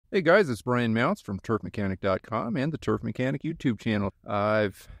Hey guys, it's Brian Mounts from turfmechanic.com and the Turf Mechanic YouTube channel.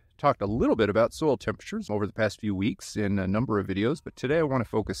 I've talked a little bit about soil temperatures over the past few weeks in a number of videos, but today I want to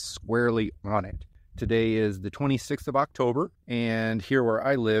focus squarely on it. Today is the 26th of October, and here where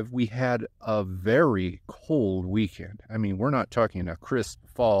I live, we had a very cold weekend. I mean, we're not talking a crisp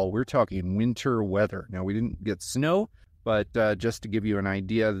fall, we're talking winter weather. Now, we didn't get snow, but just to give you an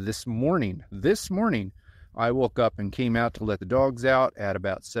idea, this morning, I woke up and came out to let the dogs out at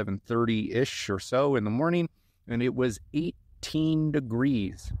about 7:30-ish or so in the morning, and it was 18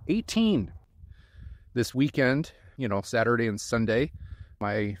 degrees. 18! This weekend, Saturday and Sunday,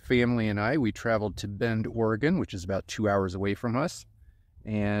 my family and I, we traveled to Bend, Oregon, which is about 2 hours away from us,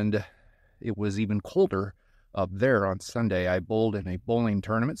 and it was even colder up there on Sunday. I bowled in a bowling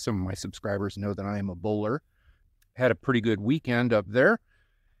tournament. Some of my subscribers know that I am a bowler. Had a pretty good weekend up there.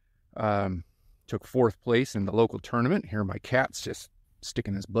 Took fourth place in the local tournament. Here my cat's just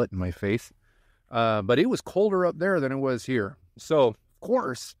sticking his butt in my face. But it was colder up there than it was here. So, of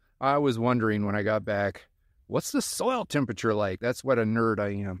course, I was wondering when I got back, what's the soil temperature like? That's what a nerd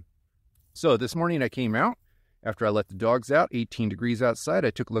I am. So this morning I came out after I let the dogs out, 18 degrees outside. I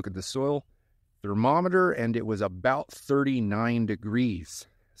took a look at the soil thermometer and it was about 39 degrees.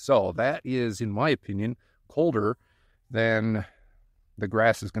 So that is, in my opinion, colder than the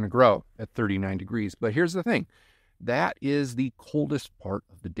grass is going to grow at 39 degrees. But here's the thing. That is the coldest part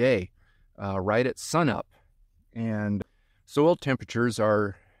of the day, right at sunup. And soil temperatures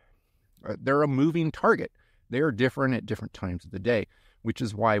they're a moving target. They are different at different times of the day, which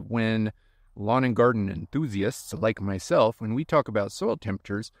is why when lawn and garden enthusiasts like myself, when we talk about soil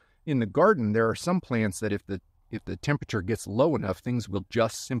temperatures, in the garden, there are some plants that if the temperature gets low enough, things will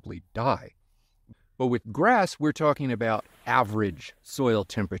just simply die. But with grass, we're talking about average soil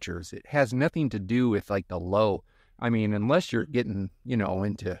temperatures. It has nothing to do with like the low. I mean, unless you're getting,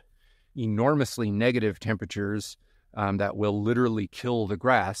 into enormously negative temperatures that will literally kill the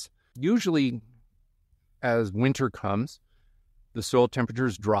grass. Usually, as winter comes, the soil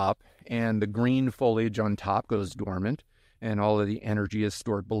temperatures drop and the green foliage on top goes dormant and all of the energy is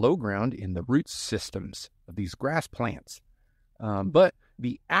stored below ground in the root systems of these grass plants. But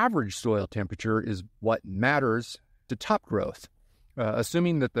the average soil temperature is what matters to top growth.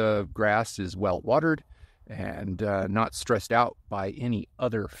 Assuming that the grass is well watered and not stressed out by any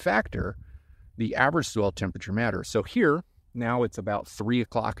other factor, the average soil temperature matters. So here, now it's about 3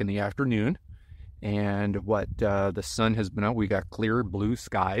 o'clock in the afternoon, and the sun has been out. We got clear blue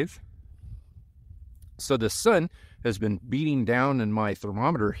skies. So the sun has been beating down in my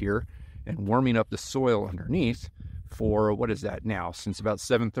thermometer here and warming up the soil underneath for, what is that now? Since about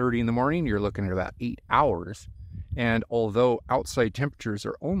 7:30 in the morning, you're looking at about 8 hours. And although outside temperatures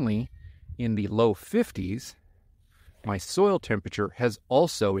are only in the low 50s, my soil temperature has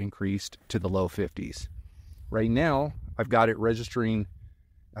also increased to the low 50s. Right now, I've got it registering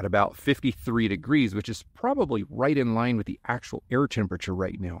at about 53 degrees, which is probably right in line with the actual air temperature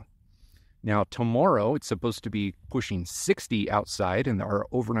right now. Now, tomorrow, it's supposed to be pushing 60 outside, and our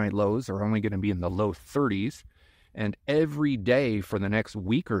overnight lows are only going to be in the low 30s. And every day for the next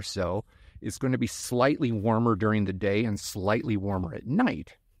week or so is going to be slightly warmer during the day and slightly warmer at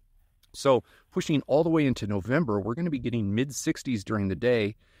night. So pushing all the way into November, we're going to be getting mid-60s during the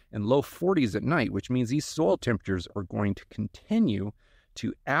day and low 40s at night, which means these soil temperatures are going to continue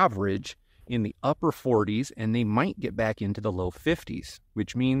to average in the upper 40s, and they might get back into the low 50s,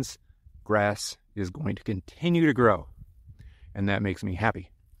 which means grass is going to continue to grow. And that makes me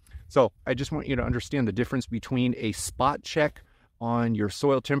happy. So I just want you to understand the difference between a spot check on your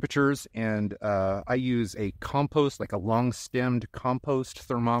soil temperatures, and I use a compost, like a long-stemmed compost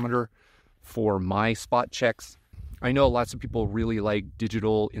thermometer for my spot checks. I know lots of people really like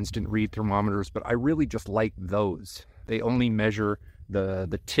digital instant read thermometers, but I really just like those. They only measure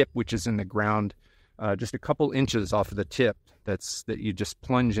the tip, which is in the ground, just a couple inches off of the tip that you just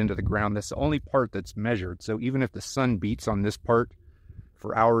plunge into the ground. That's the only part that's measured. So even if the sun beats on this part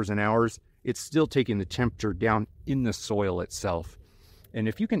for hours and hours, it's still taking the temperature down in the soil itself. And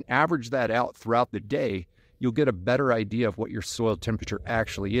if you can average that out throughout the day, you'll get a better idea of what your soil temperature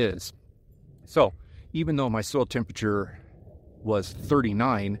actually is. So even though my soil temperature was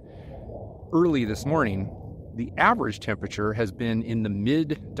 39 early this morning, the average temperature has been in the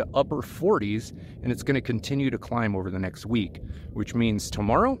mid to upper 40s, and it's going to continue to climb over the next week, which means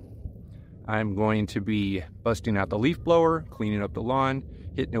tomorrow I'm going to be busting out the leaf blower, cleaning up the lawn,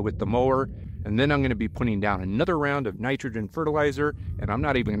 hitting it with the mower, and then I'm going to be putting down another round of nitrogen fertilizer, and I'm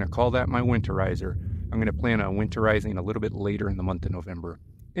not even going to call that my winterizer. I'm going to plan on winterizing a little bit later in the month of November.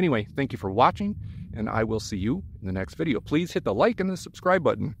 Anyway, thank you for watching, and I will see you in the next video. Please hit the like and the subscribe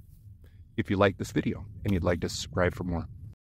button if you like this video and you'd like to subscribe for more.